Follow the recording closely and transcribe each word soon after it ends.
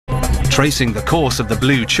Tracing the course of the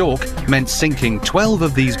blue chalk meant sinking 12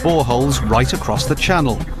 of these boreholes right across the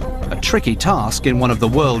channel, a tricky task in one of the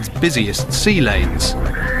world's busiest sea lanes.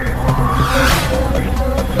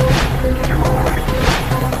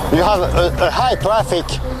 You have a high traffic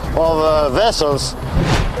of vessels,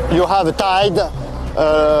 you have a tide,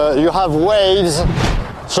 you have waves,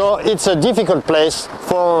 so it's a difficult place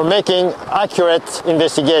for making accurate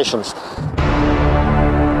investigations.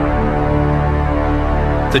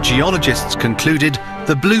 The geologists concluded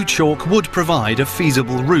the blue chalk would provide a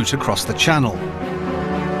feasible route across the channel.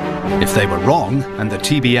 If they were wrong and the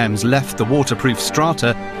TBMs left the waterproof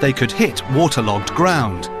strata, they could hit waterlogged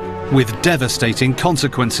ground, with devastating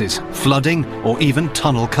consequences, flooding or even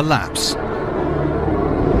tunnel collapse.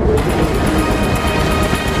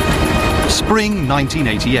 Spring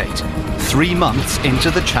 1988, 3 months into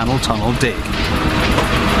the Channel Tunnel dig.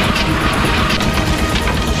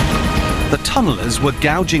 The tunnellers were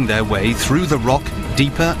gouging their way through the rock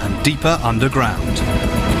deeper and deeper underground.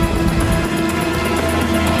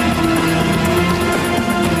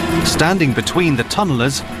 Standing between the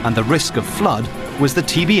tunnellers and the risk of flood was the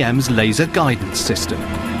TBM's laser guidance system.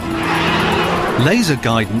 Laser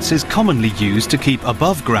guidance is commonly used to keep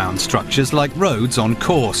above-ground structures like roads on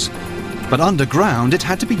course, but underground it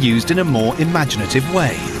had to be used in a more imaginative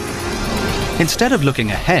way. Instead of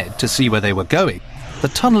looking ahead to see where they were going, the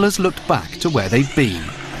tunnellers looked back to where they'd been.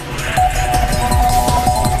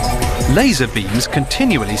 Laser beams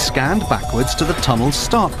continually scanned backwards to the tunnel's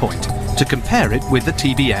start point to compare it with the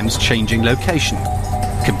TBM's changing location.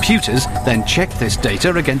 Computers then checked this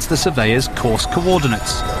data against the surveyor's course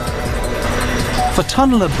coordinates. For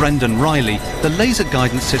tunneller Brendan Riley, the laser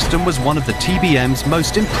guidance system was one of the TBM's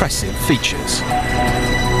most impressive features.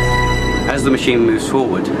 As the machine moves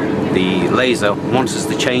forward, the laser monitors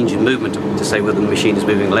the change in movement to say whether the machine is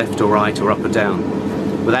moving left or right or up or down.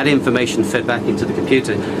 With that information fed back into the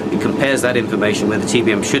computer, it compares that information where the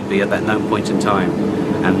TBM should be at that known point in time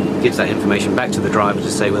and gives that information back to the driver to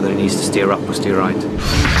say whether he needs to steer up or steer right.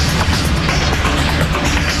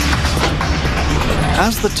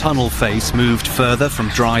 As the tunnel face moved further from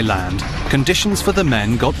dry land, conditions for the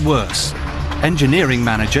men got worse. Engineering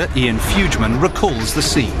manager Ian Fugeman recalls the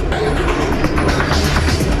scene.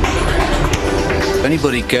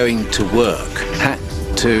 Anybody going to work had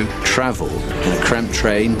to travel in a cramped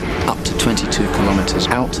train up to 22 kilometres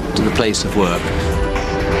out to the place of work.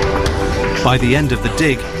 By the end of the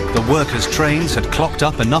dig, the workers' trains had clocked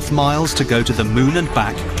up enough miles to go to the moon and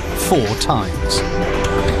back 4 times.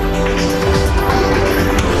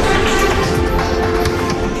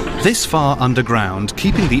 This far underground,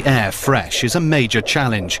 keeping the air fresh is a major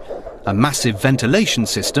challenge. A massive ventilation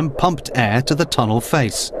system pumped air to the tunnel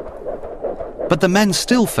face. But the men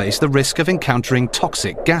still face the risk of encountering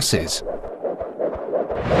toxic gases.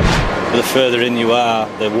 The further in you are,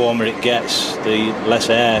 the warmer it gets, the less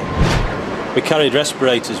air. We carried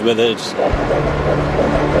respirators with us.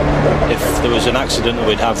 If there was an accident,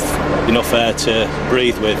 we'd have enough air to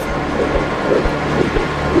breathe with.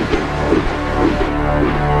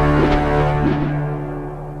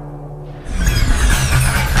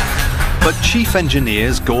 But Chief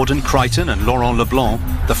Engineers Gordon Crichton and Laurent Leblanc,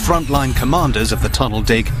 the frontline commanders of the tunnel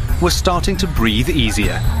dig, were starting to breathe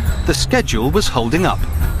easier. The schedule was holding up,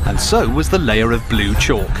 and so was the layer of blue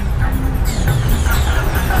chalk.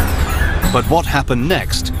 But what happened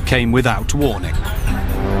next came without warning.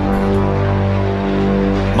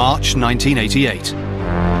 March 1988.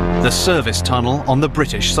 The service tunnel on the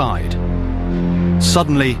British side.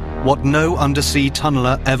 Suddenly, what no undersea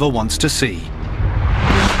tunneler ever wants to see.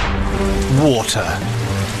 Water.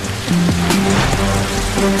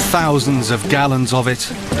 Thousands of gallons of it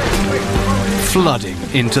flooding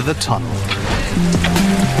into the tunnel.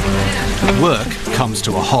 Work comes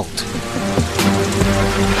to a halt.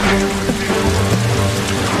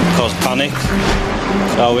 Cause panic.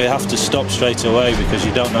 So we have to stop straight away because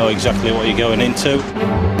you don't know exactly what you're going into.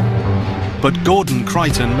 But Gordon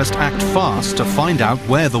Crichton must act fast to find out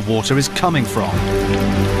where the water is coming from.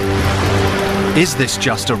 Is this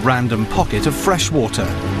just a random pocket of fresh water?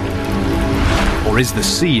 Or is the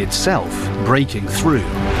sea itself breaking through?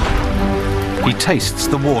 He tastes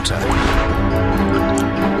the water,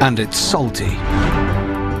 and it's salty.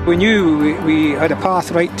 We knew we had a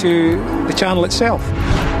path right to the channel itself.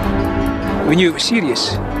 We knew it was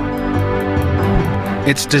serious.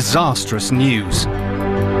 It's disastrous news.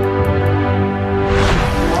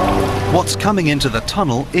 What's coming into the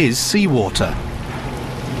tunnel is seawater.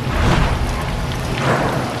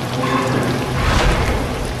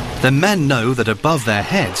 The men know that above their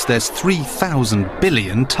heads there's 3,000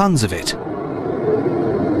 billion tons of it.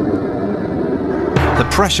 The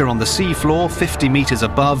pressure on the seafloor 50 meters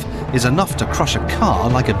above is enough to crush a car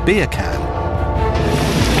like a beer can.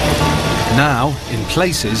 Now, in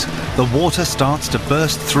places, the water starts to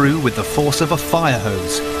burst through with the force of a fire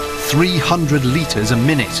hose, 300 litres a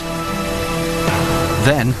minute.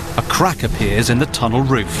 Then, a crack appears in the tunnel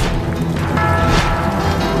roof.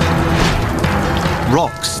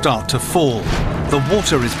 Rocks start to fall. The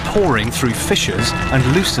water is pouring through fissures and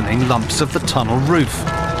loosening lumps of the tunnel roof.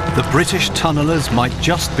 The British tunnellers might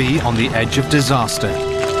just be on the edge of disaster.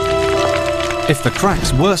 If the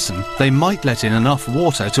cracks worsen, they might let in enough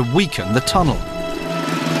water to weaken the tunnel.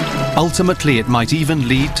 Ultimately, it might even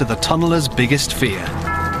lead to the tunnellers' biggest fear: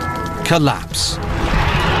 collapse.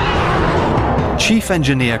 Chief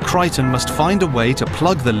Engineer Crichton must find a way to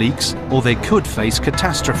plug the leaks, or they could face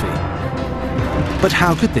catastrophe. But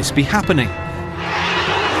how could this be happening?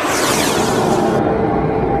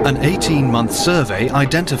 An 18-month survey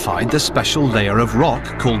identified the special layer of rock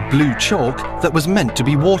called blue chalk that was meant to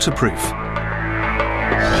be waterproof.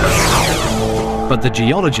 But the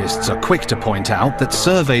geologists are quick to point out that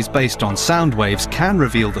surveys based on sound waves can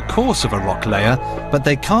reveal the course of a rock layer, but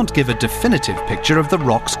they can't give a definitive picture of the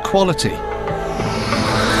rock's quality.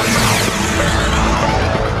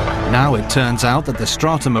 Now it turns out that the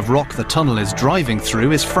stratum of rock the tunnel is driving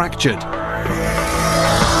through is fractured,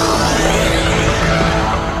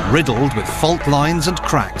 riddled with fault lines and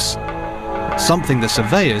cracks, something the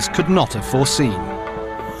surveyors could not have foreseen.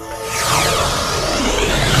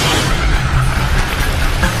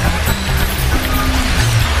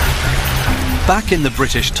 Back in the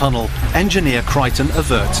British tunnel, Engineer Crichton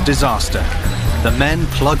averts disaster. The men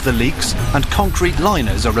plug the leaks and concrete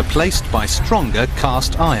liners are replaced by stronger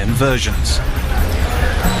cast iron versions.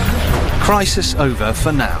 Crisis over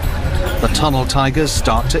for now. The tunnel tigers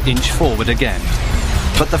start to inch forward again.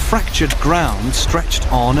 But the fractured ground stretched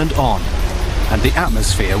on, and the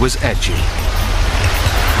atmosphere was edgy.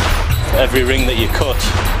 Every ring that you cut,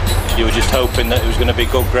 you were just hoping that it was going to be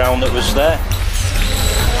good ground that was there.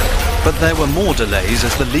 But there were more delays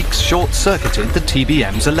as the leaks short-circuited the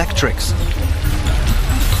TBM's electrics.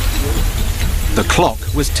 The clock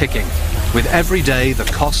was ticking. With every day, the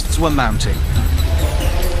costs were mounting.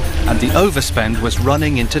 And the overspend was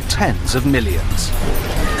running into tens of millions.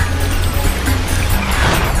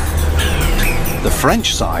 The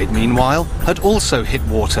French side, meanwhile, had also hit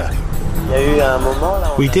water.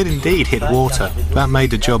 We did indeed hit water. That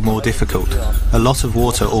made the job more difficult. A lot of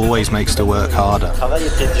water always makes the work harder.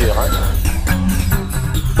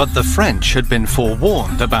 But the French had been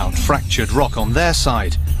forewarned about fractured rock on their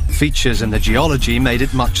side. Features in the geology made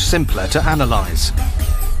it much simpler to analyse.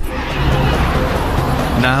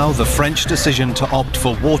 Now the French decision to opt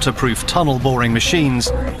for waterproof tunnel boring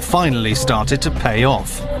machines finally started to pay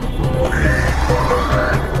off.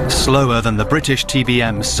 Slower than the British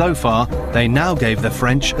TBMs so far, they now gave the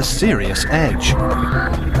French a serious edge.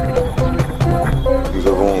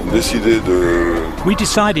 We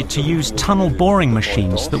decided to use tunnel boring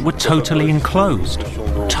machines that were totally enclosed,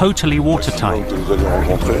 totally watertight.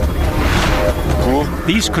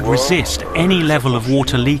 These could resist any level of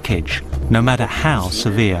water leakage, no matter how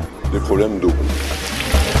severe.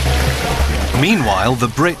 Meanwhile, the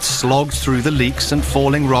Brits slogged through the leaks and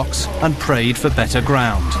falling rocks and prayed for better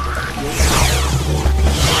ground.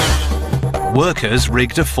 Workers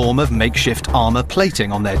rigged a form of makeshift armour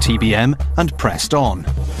plating on their TBM and pressed on.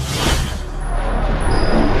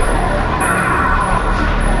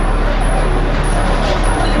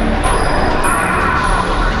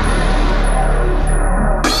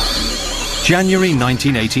 January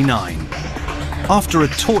 1989. After a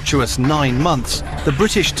tortuous 9 months, the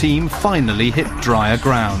British team finally hit drier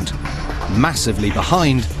ground. Massively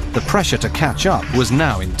behind, the pressure to catch up was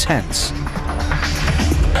now intense.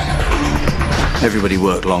 Everybody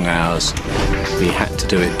worked long hours. We had to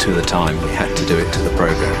do it to the time. We had to do it to the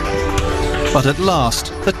programme. But at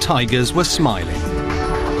last, the Tigers were smiling.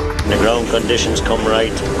 The ground conditions come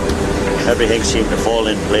right, everything seemed to fall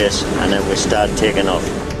in place, and then we start taking off.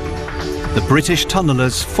 The British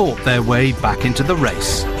tunnellers fought their way back into the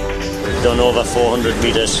race. We've done over 400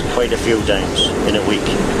 metres quite a few times in a week,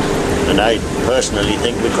 and I personally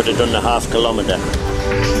think we could have done the half kilometre.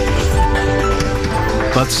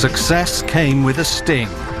 But success came with a sting.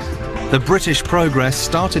 The British progress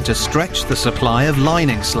started to stretch the supply of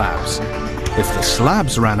lining slabs. If the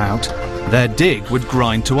slabs ran out, their dig would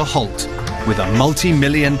grind to a halt, with a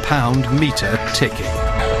multi-million-pound meter ticking.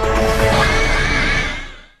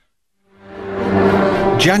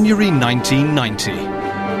 January 1990.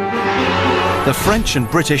 The French and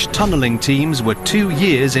British tunnelling teams were 2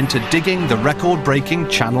 years into digging the record-breaking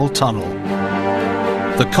Channel Tunnel.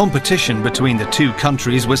 The competition between the two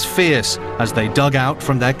countries was fierce as they dug out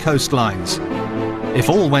from their coastlines. If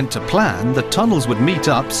all went to plan, the tunnels would meet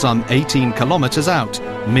up some 18 kilometres out,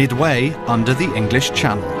 midway under the English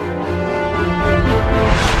Channel.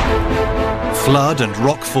 Flood and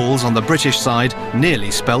rock falls on the British side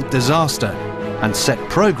nearly spelt disaster and set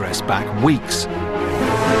progress back weeks.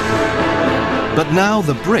 But now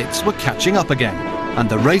the Brits were catching up again, and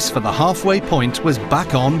the race for the halfway point was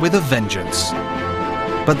back on with a vengeance.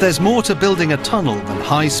 But there's more to building a tunnel than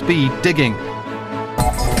high-speed digging.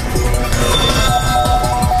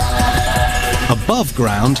 Above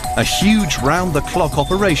ground, a huge round-the-clock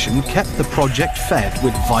operation kept the project fed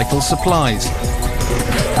with vital supplies.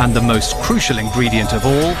 And the most crucial ingredient of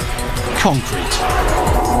all, concrete.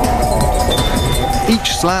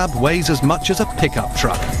 Each slab weighs as much as a pickup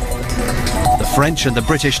truck. The French and the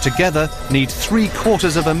British together need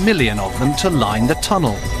 750,000 of them to line the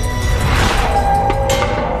tunnel.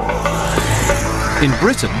 In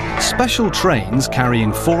Britain, special trains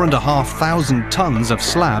carrying 4,500 tons of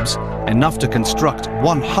slabs, enough to construct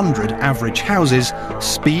 100 average houses,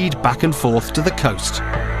 speed back and forth to the coast.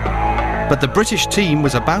 But the British team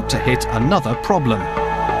was about to hit another problem.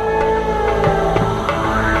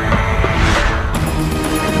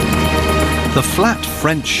 The flat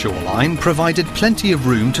French shoreline provided plenty of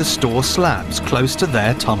room to store slabs close to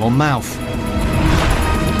their tunnel mouth.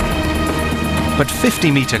 But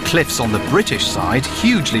 50-metre cliffs on the British side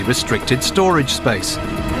hugely restricted storage space.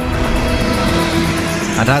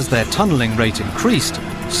 And as their tunnelling rate increased,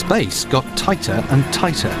 space got tighter and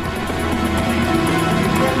tighter.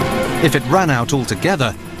 If it ran out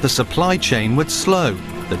altogether, the supply chain would slow,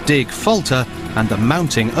 the dig falter, and the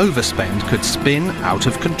mounting overspend could spin out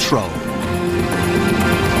of control.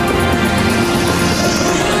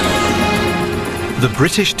 The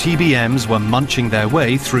British TBMs were munching their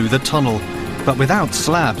way through the tunnel, but without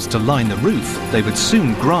slabs to line the roof, they would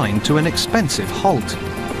soon grind to an expensive halt.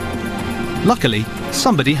 Luckily,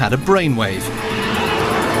 somebody had a brainwave.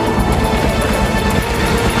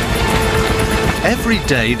 Every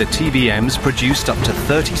day the TBMs produced up to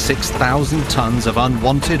 36,000 tons of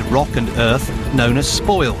unwanted rock and earth known as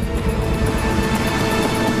spoil.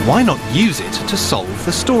 Why not use it to solve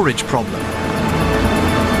the storage problem?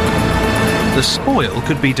 The spoil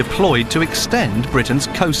could be deployed to extend Britain's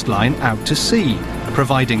coastline out to sea,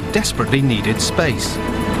 providing desperately needed space.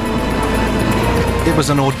 It was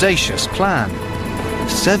an audacious plan.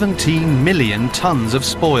 17 million tons of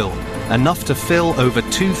spoil, enough to fill over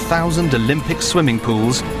 2,000 Olympic swimming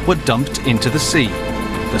pools, were dumped into the sea.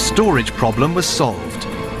 The storage problem was solved,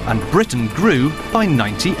 and Britain grew by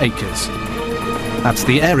 90 acres. That's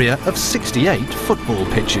the area of 68 football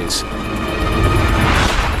pitches.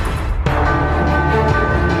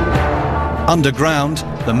 Underground,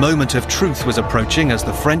 the moment of truth was approaching as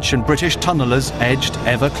the French and British tunnellers edged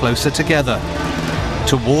ever closer together,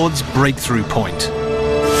 towards breakthrough point.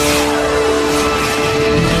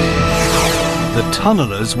 The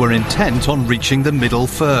tunnellers were intent on reaching the middle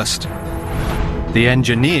first. The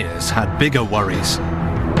engineers had bigger worries.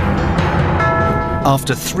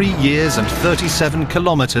 After 3 years and 37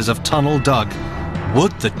 kilometres of tunnel dug,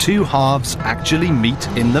 would the two halves actually meet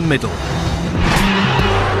in the middle?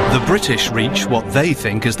 The British reach what they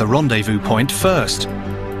think is the rendezvous point first,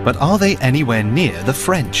 but are they anywhere near the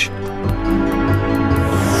French?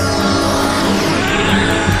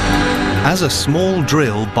 As a small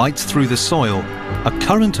drill bites through the soil, a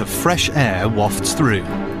current of fresh air wafts through.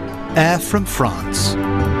 Air from France.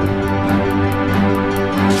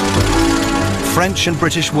 French and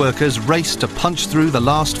British workers race to punch through the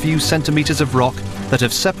last few centimetres of rock that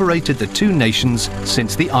have separated the two nations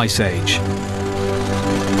since the Ice Age.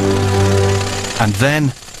 And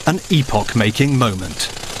then, an epoch-making moment.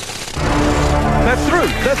 They're through!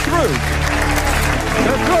 They're through!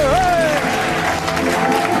 They're through! Hey!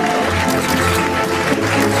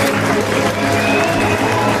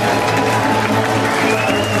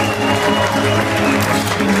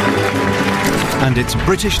 And it's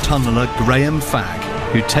British tunneller Graham Fagg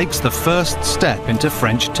who takes the first step into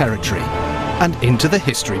French territory and into the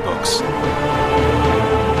history books.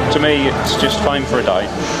 To me, it's just fine for a day.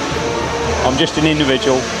 I'm just an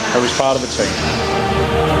individual who was part of a team.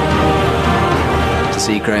 To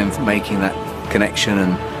see Graham making that connection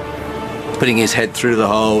and putting his head through the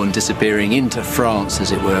hole and disappearing into France,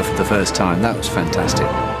 as it were, for the first time, that was fantastic.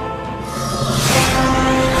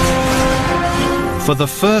 For the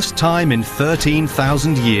first time in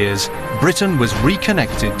 13,000 years, Britain was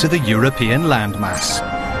reconnected to the European landmass.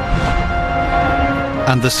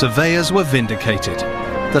 And the surveyors were vindicated.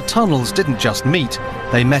 the tunnels didn't just meet,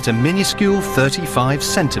 they met a minuscule 35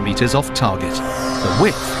 centimetres off target, the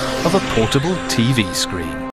width of a portable TV screen.